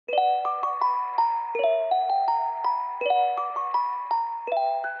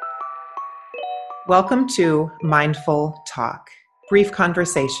Welcome to Mindful Talk, brief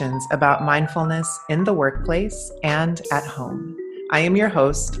conversations about mindfulness in the workplace and at home. I am your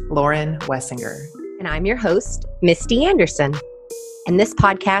host, Lauren Wessinger. And I'm your host, Misty Anderson. And this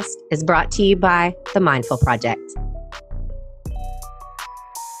podcast is brought to you by the Mindful Project.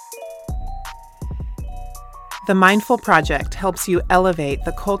 The Mindful Project helps you elevate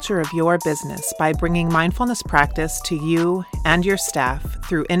the culture of your business by bringing mindfulness practice to you and your staff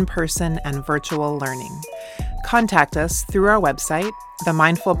through in-person and virtual learning. Contact us through our website,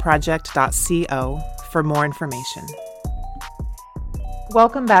 themindfulproject.co, for more information.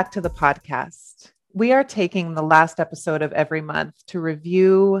 Welcome back to the podcast. We are taking the last episode of every month to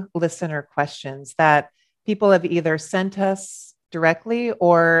review listener questions that people have either sent us directly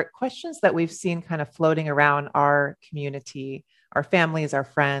or questions that we've seen kind of floating around our community, our families, our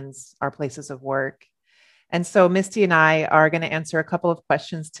friends, our places of work. And so Misty and I are going to answer a couple of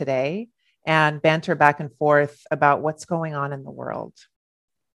questions today and banter back and forth about what's going on in the world.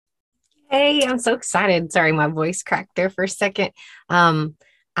 Hey, I'm so excited. Sorry, my voice cracked there for a second.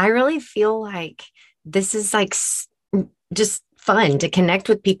 I really feel like this is just fun to connect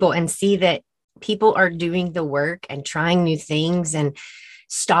with people and see that people are doing the work and trying new things and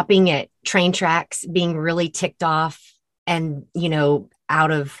stopping at train tracks, being really ticked off and, out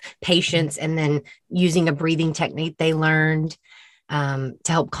of patience, and then using a breathing technique they learned to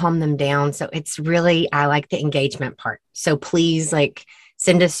help calm them down. So it's really, I like the engagement part. So please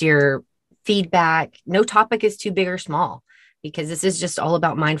send us your feedback. No topic is too big or small, because this is just all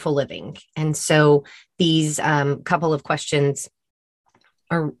about mindful living. And so these couple of questions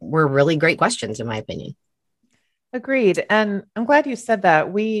were really great questions, in my opinion. Agreed. And I'm glad you said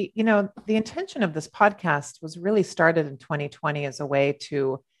that. The intention of this podcast was really started in 2020 as a way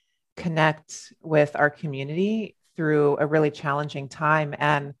to connect with our community through a really challenging time.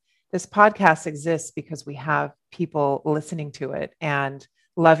 And this podcast exists because we have people listening to it and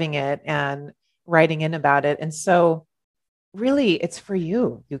loving it and writing in about it. And so really it's for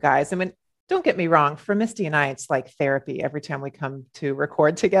you guys. I mean, don't get me wrong. For Misty and I, it's like therapy every time we come to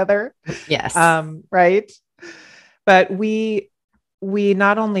record together. Yes. Right. But we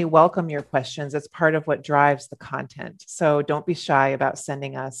not only welcome your questions, it's part of what drives the content. So don't be shy about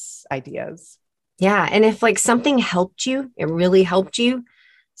sending us ideas. Yeah. And if something helped you, it really helped you,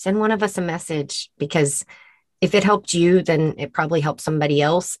 send one of us a message, because if it helped you, then it probably helped somebody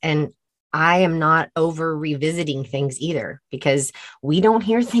else. And I am not over revisiting things either, because we don't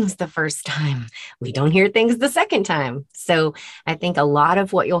hear things the first time. We don't hear things the second time. So I think a lot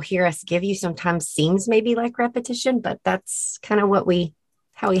of what you'll hear us give you sometimes seems maybe like repetition, but that's kind of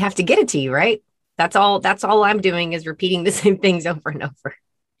how we have to get it to you, right? That's all I'm doing is repeating the same things over and over.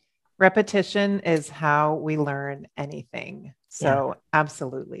 Repetition is how we learn anything. So yeah.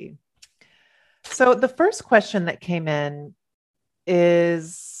 Absolutely. So the first question that came in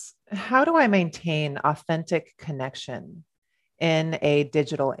is, how do I maintain authentic connection in a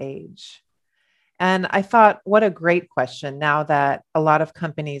digital age? And I thought, what a great question, now that a lot of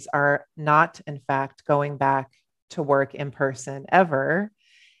companies are not, in fact, going back to work in person ever.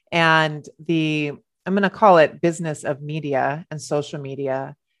 And I'm going to call it business of media and social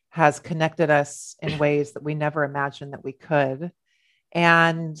media has connected us in ways that we never imagined that we could.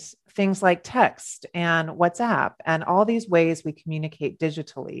 And things like text and WhatsApp and all these ways we communicate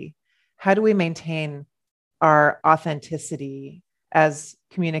digitally. How do we maintain our authenticity as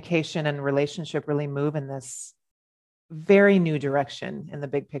communication and relationship really move in this very new direction in the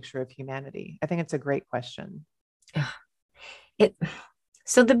big picture of humanity? I think it's a great question.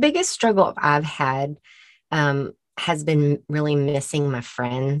 So the biggest struggle I've had has been really missing my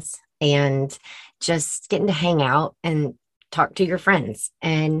friends and just getting to hang out and talk to your friends.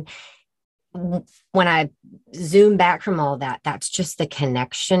 And when I zoom back from all that, that's just the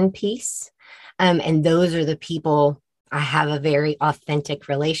connection piece. And those are the people I have a very authentic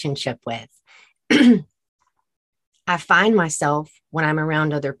relationship with. I find myself, when I'm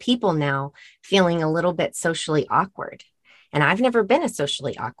around other people now, feeling a little bit socially awkward. And I've never been a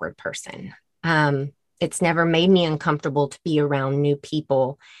socially awkward person. It's never made me uncomfortable to be around new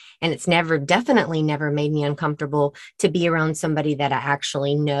people. And it's definitely never made me uncomfortable to be around somebody that I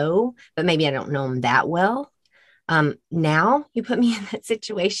actually know, but maybe I don't know them that well. Now you put me in that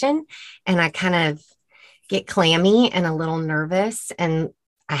situation and I kind of get clammy and a little nervous, and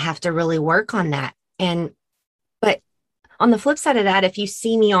I have to really work on that. But on the flip side of that, if you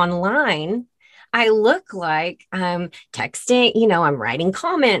see me online, I look like I'm texting, I'm writing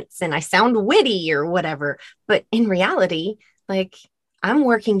comments and I sound witty or whatever. But in reality, I'm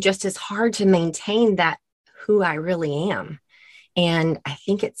working just as hard to maintain that who I really am. And I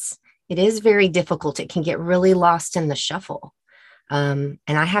think it's It is very difficult. It can get really lost in the shuffle. And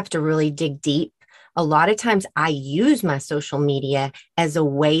I have to really dig deep. A lot of times I use my social media as a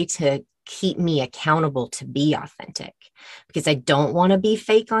way to keep me accountable to be authentic, because I don't want to be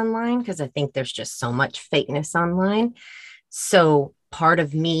fake online, because I think there's just so much fakeness online. So part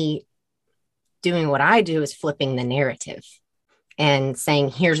of me doing what I do is flipping the narrative and saying,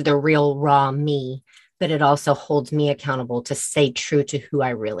 here's the real raw me, but it also holds me accountable to stay true to who I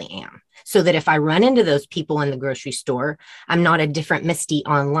really am. So that if I run into those people in the grocery store, I'm not a different Misty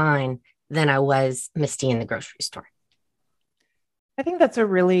online than I was Misty in the grocery store. I think that's a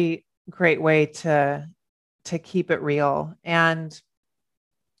really great way to keep it real. And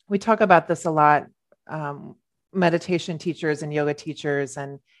we talk about this a lot. Meditation teachers and yoga teachers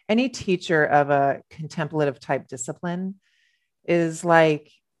and any teacher of a contemplative type discipline is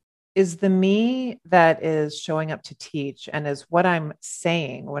the me that is showing up to teach, and is what I'm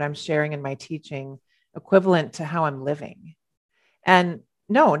saying, what I'm sharing in my teaching, equivalent to how I'm living? And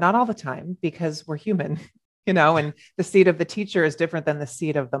no, not all the time, because we're human, and the seat of the teacher is different than the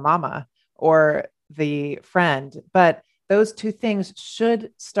seat of the mama or the friend. But those two things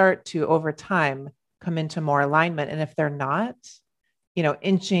should start to, over time, come into more alignment. And if they're not,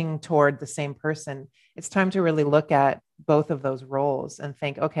 inching toward the same person, it's time to really look at both of those roles and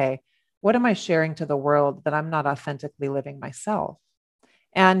think, okay, what am I sharing to the world that I'm not authentically living myself?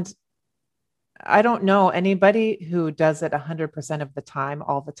 And I don't know anybody who does it 100% of the time,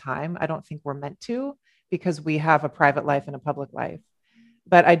 all the time. I don't think we're meant to, because we have a private life and a public life.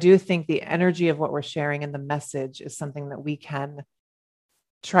 But I do think the energy of what we're sharing and the message is something that we can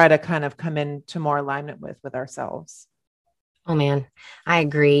try to kind of come into more alignment with ourselves. Oh man, I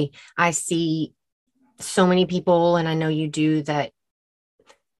agree. I see so many people, and I know you do, that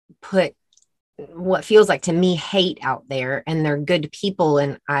put what feels like to me hate out there, and they're good people.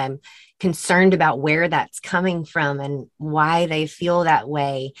 And I'm concerned about where that's coming from and why they feel that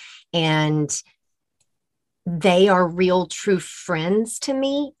way. And they are real, true friends to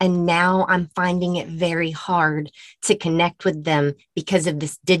me. And now I'm finding it very hard to connect with them because of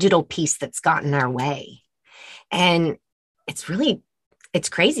this digital piece that's gotten our way. And it's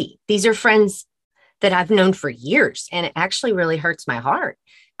crazy. These are friends that I've known for years, and it actually really hurts my heart.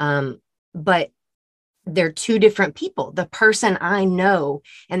 But they're two different people. The person I know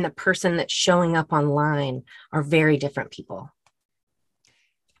and the person that's showing up online are very different people.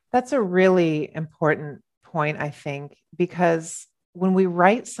 That's a really important point, I think, because when we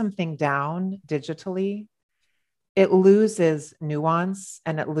write something down digitally, it loses nuance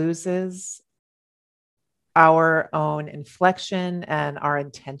and it loses our own inflection and our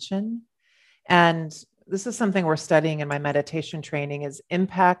intention. And this is something we're studying in my meditation training, is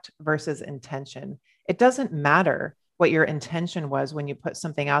impact versus intention. It doesn't matter what your intention was when you put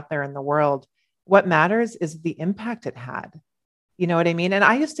something out there in the world. What matters is the impact it had. You know what I mean? And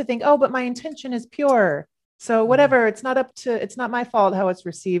I used to think, oh, but my intention is pure. So whatever, it's not my fault how it's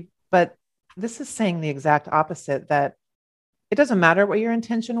received. But this is saying the exact opposite, that it doesn't matter what your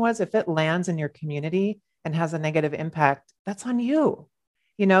intention was. If it lands in your community and has a negative impact, that's on you.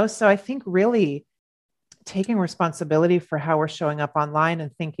 So I think really taking responsibility for how we're showing up online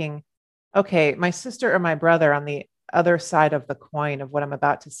and thinking, okay, my sister or my brother on the other side of the coin of what I'm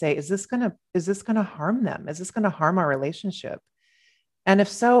about to say, is this going to harm them? Is this going to harm our relationship? And if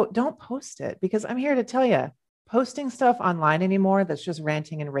so, don't post it, because I'm here to tell you, posting stuff online anymore that's just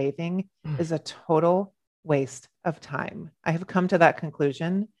ranting and raving is a total waste of time. I have come to that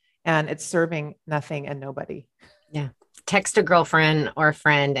conclusion, and it's serving nothing and nobody. Yeah. Text a girlfriend or a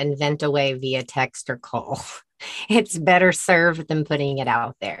friend and vent away via text or call. It's better served than putting it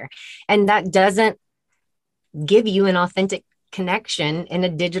out there. And that doesn't give you an authentic connection in a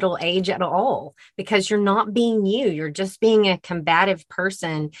digital age at all, because you're not being you. You're just being a combative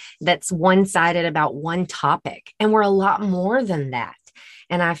person that's one-sided about one topic. And we're a lot more than that.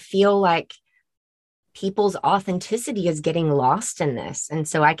 And I feel like people's authenticity is getting lost in this. And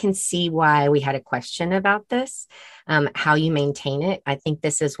so I can see why we had a question about this, how you maintain it. I think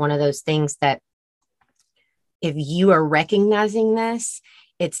this is one of those things that if you are recognizing this,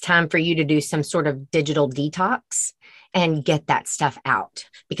 it's time for you to do some sort of digital detox and get that stuff out,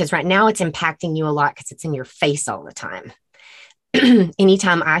 because right now it's impacting you a lot because it's in your face all the time.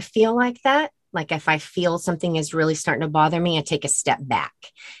 Anytime I feel like that, like if I feel something is really starting to bother me, I take a step back.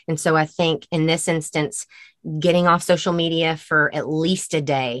 And so I think in this instance, getting off social media for at least a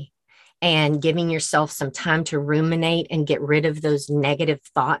day and giving yourself some time to ruminate and get rid of those negative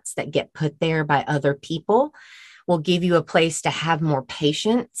thoughts that get put there by other people will give you a place to have more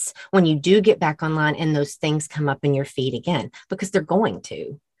patience when you do get back online and those things come up in your feed again, because they're going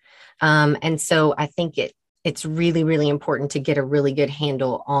to. And so I think it's really, really important to get a really good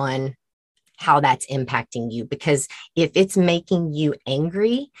handle on how that's impacting you, because if it's making you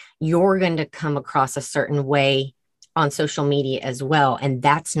angry, you're going to come across a certain way on social media as well. And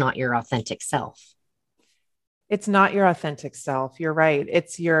that's not your authentic self. It's not your authentic self. You're right.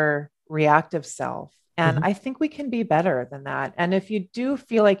 It's your reactive self. And Mhm. I think we can be better than that. And if you do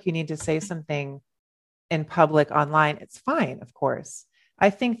feel like you need to say something in public online, it's fine, of course. I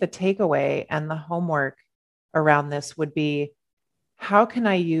think the takeaway and the homework around this would be, how can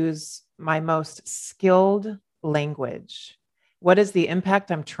I use my most skilled language? What is the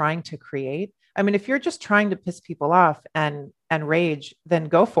impact I'm trying to create? I mean, if you're just trying to piss people off and rage, then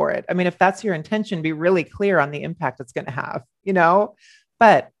go for it. I mean, if that's your intention, be really clear on the impact it's going to have, you know?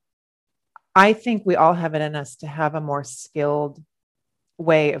 But I think we all have it in us to have a more skilled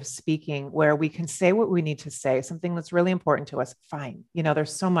way of speaking where we can say what we need to say, something that's really important to us. Fine. You know,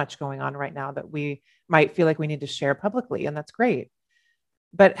 there's so much going on right now that we might feel like we need to share publicly, and that's great.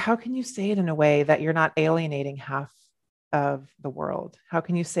 But how can you say it in a way that you're not alienating half of the world? How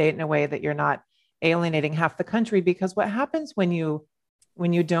can you say it in a way that you're not alienating half the country? Because what happens when you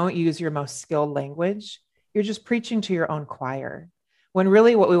don't use your most skilled language, you're just preaching to your own choir. When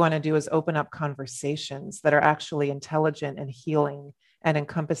really what we want to do is open up conversations that are actually intelligent and healing and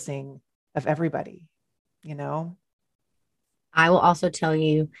encompassing of everybody, you know? I will also tell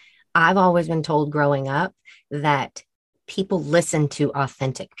you, I've always been told growing up that people listen to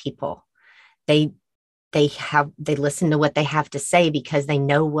authentic people. They they listen to what they have to say because they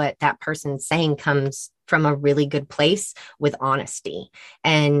know what that person's saying comes from a really good place with honesty.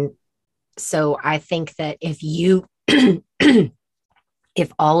 And so I think that if you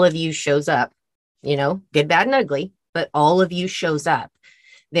if all of you shows up, good, bad, and ugly, but all of you shows up,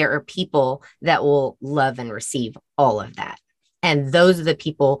 there are people that will love and receive all of that. And those are the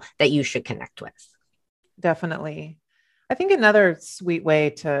people that you should connect with. Definitely. I think another sweet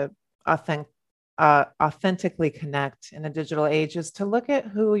way to authentic, authentically connect in a digital age is to look at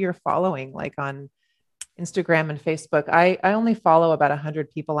who you're following, like on Instagram and Facebook. I only follow about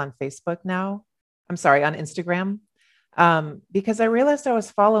 100 people on Facebook now. I'm sorry, on Instagram, because I realized I was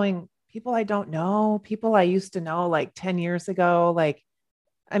following people I don't know, people I used to know like 10 years ago. Like,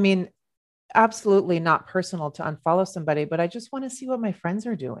 I mean, absolutely not personal to unfollow somebody, but I just want to see what my friends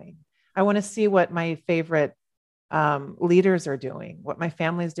are doing. I want to see what my favorite leaders are doing, what my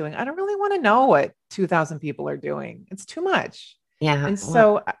family's doing. I don't really want to know what 2,000 people are doing. It's too much. Yeah. And Well,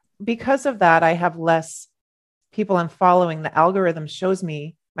 so, because of that, I have less people I'm following. The algorithm shows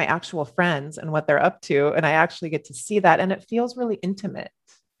me my actual friends and what they're up to. And I actually get to see that. And it feels really intimate.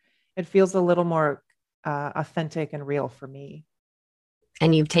 It feels a little more authentic and real for me.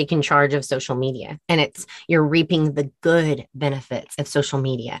 and you've taken charge of social media, and you're reaping the good benefits of social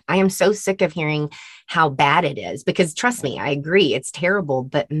media. I am so sick of hearing how bad it is, because trust me, I agree it's terrible,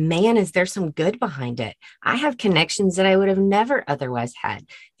 but man, is there some good behind it. I have connections that I would have never otherwise had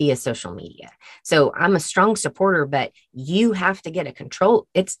via social media. So I'm a strong supporter, but you have to get a control.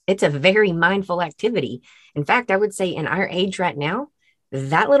 It's a very mindful activity. In fact, I would say in our age right now,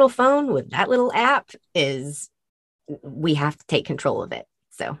 that little phone with that little app is, we have to take control of it.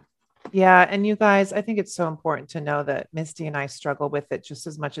 So, Yeah. And you guys, I think it's so important to know that Misty and I struggle with it just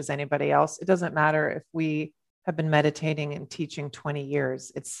as much as anybody else. It doesn't matter if we have been meditating and teaching 20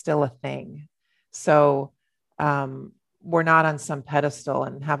 years, it's still a thing. So, we're not on some pedestal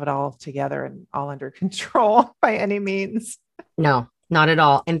and have it all together and all under control by any means. no, not at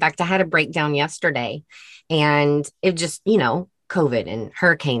all. In fact, I had a breakdown yesterday, and it just, COVID and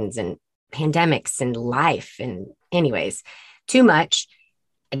hurricanes and pandemics and life. And, anyways, too much.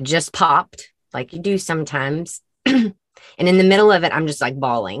 I just popped like you do sometimes. And in the middle of it, I'm just like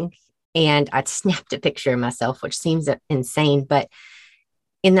bawling. And I snapped a picture of myself, which seems insane. But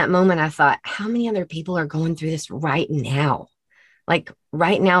in that moment, I thought, how many other people are going through this right now? Like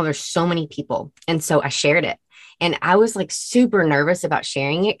right now, there's so many people. And so I shared it. And I was like super nervous about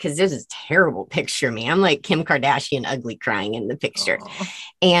sharing it because this is a terrible picture, man. I'm like Kim Kardashian ugly crying in the picture. Oh,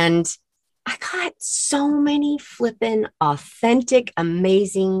 And I got so many flippin' authentic,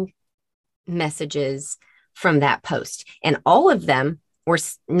 amazing messages from that post. And all of them were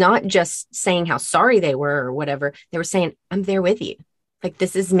not just saying how sorry they were or whatever. They were saying, I'm there with you. Like,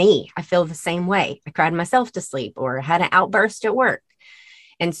 this is me. I feel the same way. I cried myself to sleep or had an outburst at work.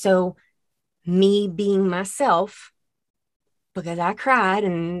 And so, me being myself, because I cried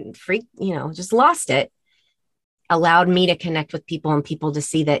and just lost it, allowed me to connect with people and people to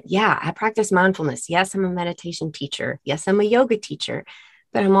see that, yeah, I practice mindfulness. Yes, I'm a meditation teacher. Yes, I'm a yoga teacher,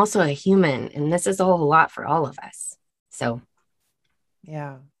 but I'm also a human. And this is a whole lot for all of us. So,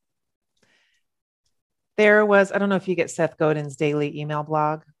 yeah. There was, I don't know if you get Seth Godin's daily email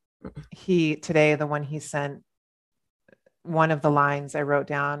blog. Today, the one he sent, one of the lines I wrote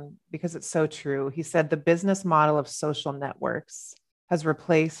down because it's so true. He said, the business model of social networks has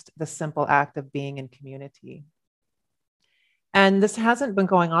replaced the simple act of being in community. And this hasn't been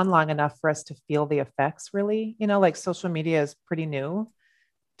going on long enough for us to feel the effects, really. Like social media is pretty new,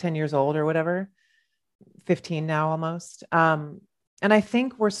 10 years old or whatever, 15 now almost. And I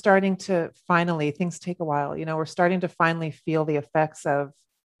think we're starting to finally, things take a while, we're starting to finally feel the effects of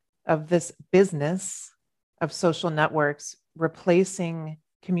this business of social networks replacing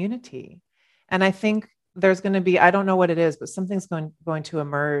community. And I think there's going to be, I don't know what it is, but something's going to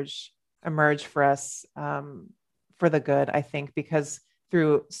emerge for us, for the good, I think, because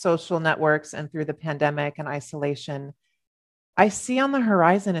through social networks and through the pandemic and isolation, I see on the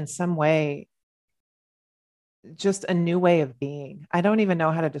horizon in some way just a new way of being. I don't even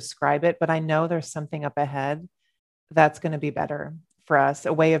know how to describe it, but I know there's something up ahead that's going to be better for us,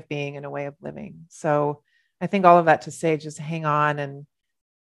 a way of being and a way of living. So I think all of that to say, just hang on and,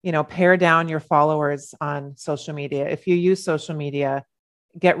 pare down your followers on social media. If you use social media,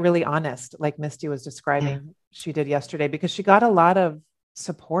 get really honest, like Misty was describing she did yesterday, because she got a lot of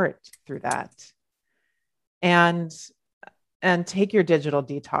support through that. And take your digital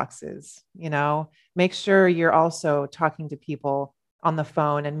detoxes, make sure you're also talking to people on the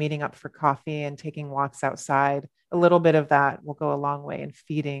phone and meeting up for coffee and taking walks outside. A little bit of that will go a long way in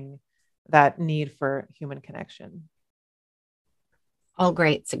feeding that need for human connection. All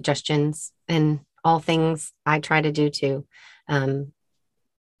great suggestions and all things I try to do too.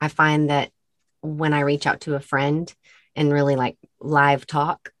 I find that when I reach out to a friend and really like live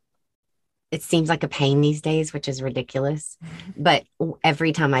talk, it seems like a pain these days, which is ridiculous. But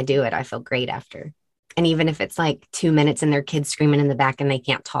every time I do it, I feel great after. And even if it's like 2 minutes and their kids screaming in the back and they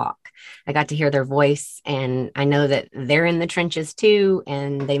can't talk, I got to hear their voice and I know that they're in the trenches too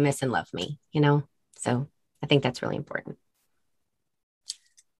and they miss and love me, So I think that's really important.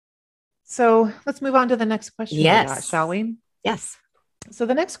 So let's move on to the next question we got, shall we? Yes. So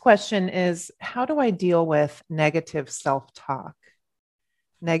the next question is, how do I deal with negative self-talk?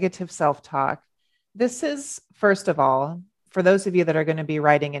 Negative self-talk. This is, first of all, for those of you that are going to be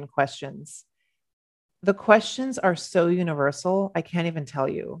writing in questions, the questions are so universal. I can't even tell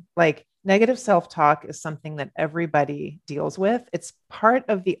you. Like, negative self-talk is something that everybody deals with. It's part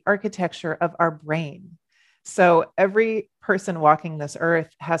of the architecture of our brain. So every person walking this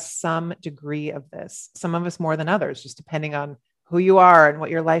earth has some degree of this, some of us more than others, just depending on who you are and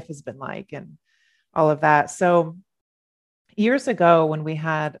what your life has been like and all of that. So years ago, when we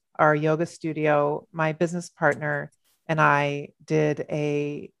had our yoga studio, my business partner and I did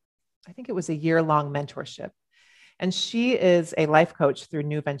I think it was a year-long mentorship. And she is a life coach through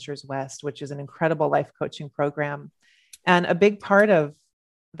New Ventures West, which is an incredible life coaching program. And a big part of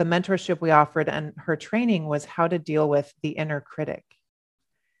the mentorship we offered and her training was how to deal with the inner critic.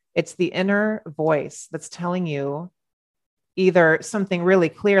 It's the inner voice that's telling you either something really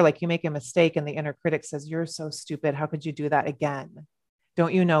clear, like you make a mistake and the inner critic says, you're so stupid. How could you do that again?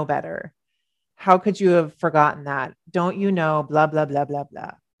 Don't you know better? How could you have forgotten that? Don't you know, blah, blah, blah, blah,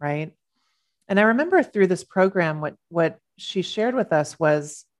 blah, right? And I remember through this program, what she shared with us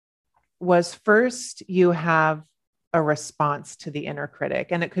was first you have a response to the inner critic.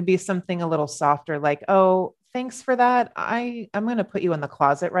 And it could be something a little softer, like, oh, thanks for that. I'm going to put you in the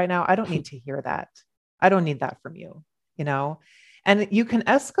closet right now. I don't need to hear that. I don't need that from you, and you can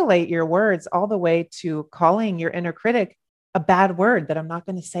escalate your words all the way to calling your inner critic a bad word that I'm not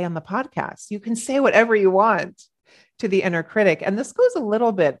going to say on the podcast. You can say whatever you want to the inner critic. And this goes a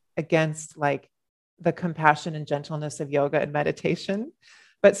little bit against like the compassion and gentleness of yoga and meditation.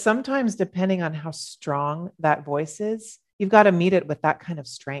 But sometimes, depending on how strong that voice is, you've got to meet it with that kind of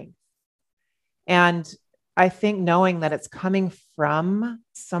strength. And I think knowing that it's coming from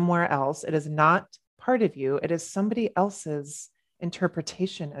somewhere else, it is not part of you, it is somebody else's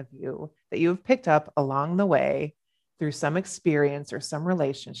interpretation of you that you've picked up along the way through some experience or some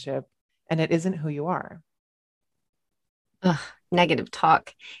relationship, and it isn't who you are. Ugh, negative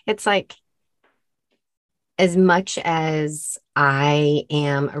talk. It's like, as much as I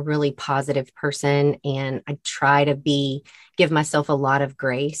am a really positive person and I try to give myself a lot of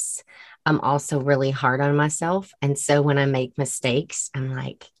grace, I'm also really hard on myself. And so when I make mistakes, I'm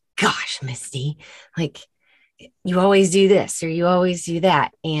like, gosh, Misty, like you always do this or you always do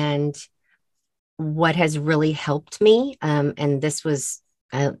that. And what has really helped me, and this was,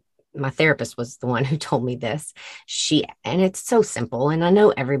 my therapist was the one who told me this. And it's so simple. And I know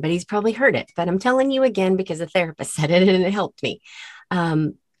everybody's probably heard it, but I'm telling you again because a therapist said it and it helped me.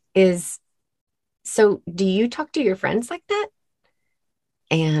 Is So do you talk to your friends like that?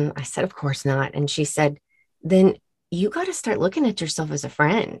 And I said, of course not. And she said, then you got to start looking at yourself as a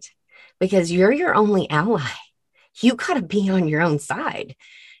friend because you're your only ally. You got to be on your own side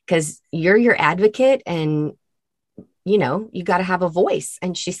because you're your advocate and, you got to have a voice.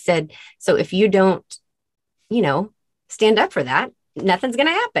 And she said, so if you don't, you know, stand up for that, nothing's going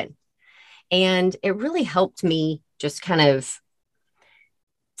to happen. And it really helped me just kind of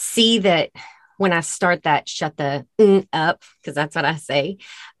see that when I start that, shut the up, because that's what I say.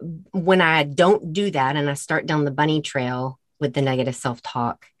 When I don't do that and I start down the bunny trail with the negative self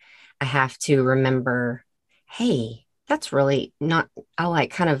talk, I have to remember, hey, that's really not, I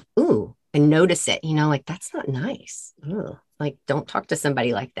like kind of, ooh, and notice it, like that's not nice. Ugh. Like, don't talk to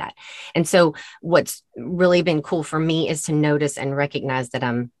somebody like that. And so, what's really been cool for me is to notice and recognize that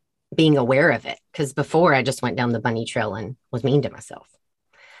I'm being aware of it. Because before I just went down the bunny trail and was mean to myself.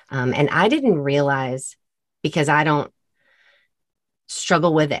 And I didn't realize because I don't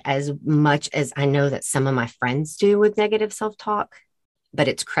struggle with it as much as I know that some of my friends do with negative self talk, but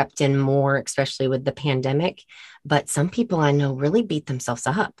it's crept in more, especially with the pandemic. But some people I know really beat themselves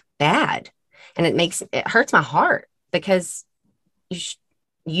up bad. And it hurts my heart because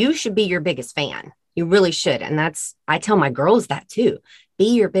you should be your biggest fan. You really should. And I tell my girls that too.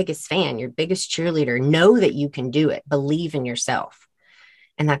 Be your biggest fan, your biggest cheerleader. Know that you can do it. Believe in yourself.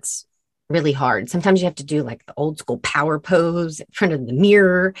 And that's really hard. Sometimes you have to do like the old school power pose in front of the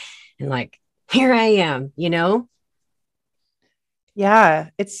mirror and like, here I am. Yeah,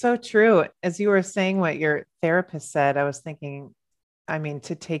 it's so true. As you were saying what your therapist said, I was thinking, I mean,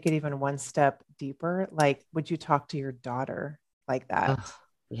 to take it even one step deeper, like, would you talk to your daughter like that? Oh,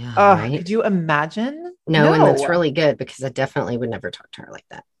 yeah, Oh, right. could you imagine? No, and that's No. really good because I definitely would never talk to her like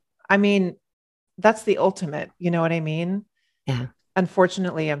that. I mean, that's the ultimate. You know what I mean? Yeah.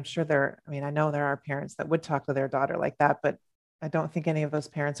 Unfortunately, I know there are parents that would talk to their daughter like that, but I don't think any of those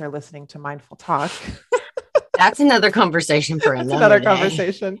parents are listening to Mindful Talk. That's another conversation for That's another another day.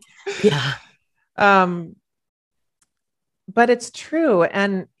 conversation. Yeah. Um, but it's true.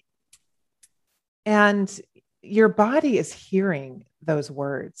 And your body is hearing those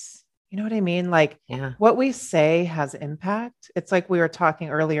words. You know what I mean? Like Yeah. what we say has impact. It's like we were talking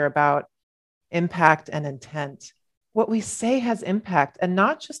earlier about impact and intent. What we say has impact, and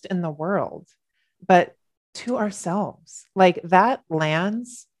not just in the world, but to ourselves. Like that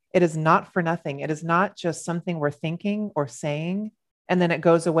lands, it is not for nothing. It is not just something we're thinking or saying, and then it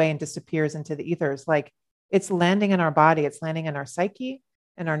goes away and disappears into the ethers. Like it's landing in our body, it's landing in our psyche,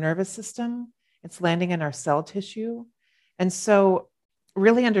 in our nervous system, it's landing in our cell tissue. And so,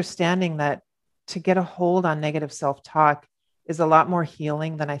 really understanding that to get a hold on negative self talk is a lot more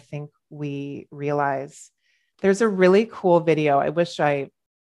healing than I think we realize. There's a really cool video. I wish I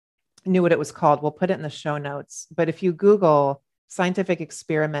knew what it was called. We'll put it in the show notes. But if you Google scientific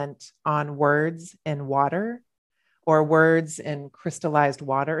experiment on words in water or words in crystallized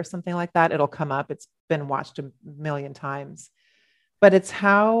water or something like that, it'll come up. It's been watched a million times. But it's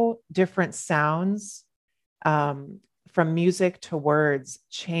how different sounds from music to words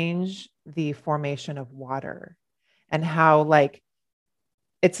change the formation of water, and how, like,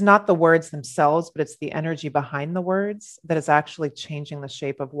 it's not the words themselves, but it's the energy behind the words that is actually changing the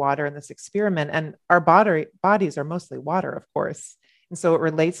shape of water in this experiment. And our bodies are mostly water, of course. And so it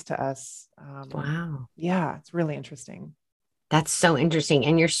relates to us. Wow. Yeah, it's really interesting. That's so interesting.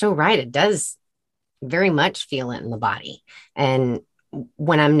 And you're so right. It does very much feel it in the body. And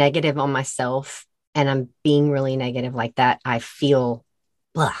when I'm negative on myself and I'm being really negative like that, I feel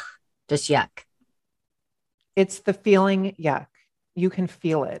blah, just yuck. It's the feeling, yuck. You can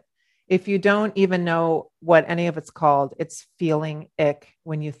feel it. If you don't even know what any of it's called, it's feeling ick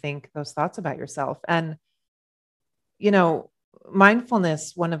when you think those thoughts about yourself. And, you know,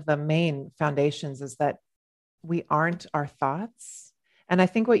 mindfulness, one of the main foundations is that we aren't our thoughts. And I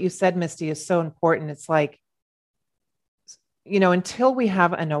think what you said, Misty, is so important. It's like, until we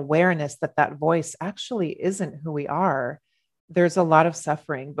have an awareness that that voice actually isn't who we are, there's a lot of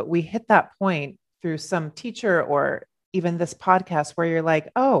suffering. But we hit that point through some teacher or even this podcast where you're like,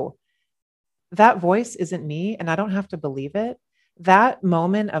 oh, that voice isn't me and I don't have to believe it. That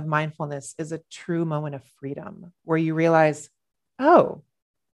moment of mindfulness is a true moment of freedom where you realize, oh,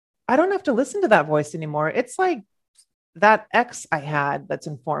 I don't have to listen to that voice anymore. It's like that ex I had that's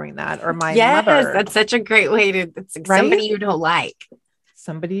informing that, or my Yes, mother, that's such a great way to, it's like right? somebody you don't like.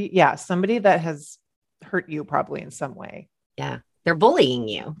 Somebody that has hurt you probably in some way. Yeah. They're bullying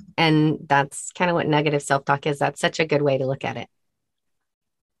you. And that's kind of what negative self talk is. That's such a good way to look at it.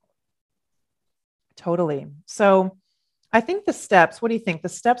 Totally. So I think the steps, what do you think? The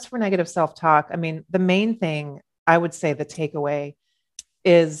steps for negative self-talk. I mean, the main thing I would say, the takeaway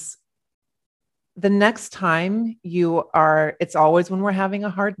is the next time it's always when we're having a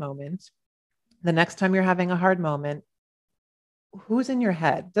hard moment. The next time you're having a hard moment, who's in your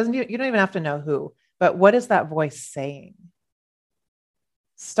head? You don't even have to know who, but what is that voice saying?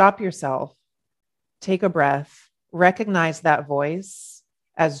 Stop yourself, take a breath, recognize that voice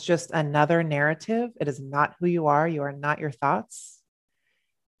as just another narrative. It is not who you are. You are not your thoughts.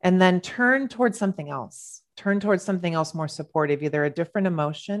 And then turn towards something else. Turn towards something else more supportive, either a different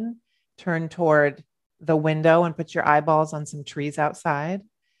emotion, turn toward the window and put your eyeballs on some trees outside,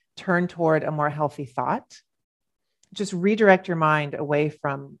 turn toward a more healthy thought. Just redirect your mind away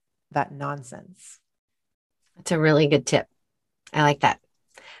from that nonsense. That's a really good tip. I like that.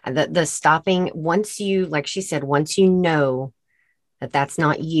 The stopping, once you, like she said, once you know that that's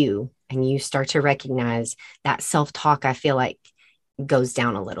not you and you start to recognize that self-talk, I feel like goes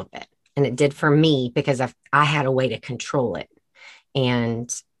down a little bit. And it did for me because I had a way to control it.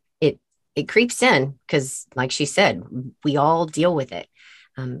 And it creeps in because, like she said, we all deal with it.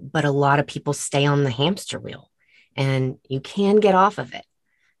 But a lot of people stay on the hamster wheel and you can get off of it.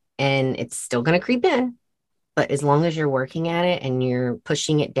 And it's still going to creep in. But as long as you're working at it and you're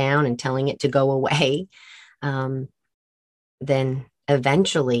pushing it down and telling it to go away, then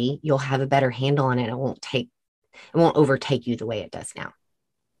eventually you'll have a better handle on it. It won't overtake you the way it does now.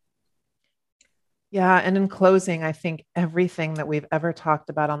 Yeah. And in closing, I think everything that we've ever talked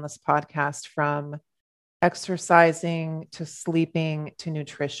about on this podcast, from exercising to sleeping to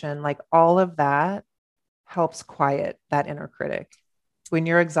nutrition, like all of that helps quiet that inner critic. When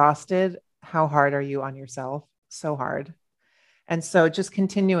you're exhausted, how hard are you on yourself? So hard. And so just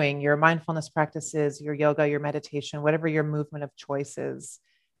continuing your mindfulness practices, your yoga, your meditation, whatever your movement of choice is,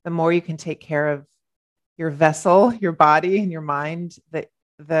 the more you can take care of your vessel, your body and your mind,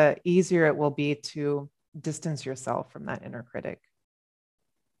 the easier it will be to distance yourself from that inner critic.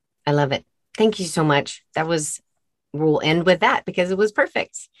 I love it. Thank you so much. We'll end with that because it was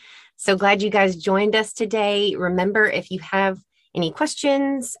perfect. So glad you guys joined us today. Remember, if you have any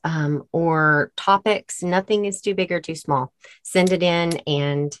questions or topics, nothing is too big or too small. Send it in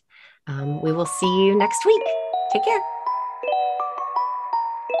and we will see you next week. Take care.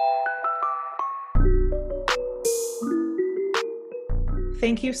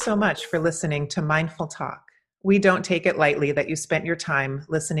 Thank you so much for listening to Mindful Talk. We don't take it lightly that you spent your time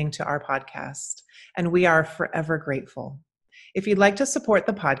listening to our podcast, and we are forever grateful. If you'd like to support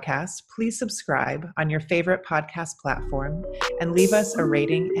the podcast, please subscribe on your favorite podcast platform and leave us a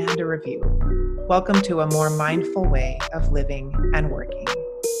rating and a review. Welcome to a more mindful way of living and working.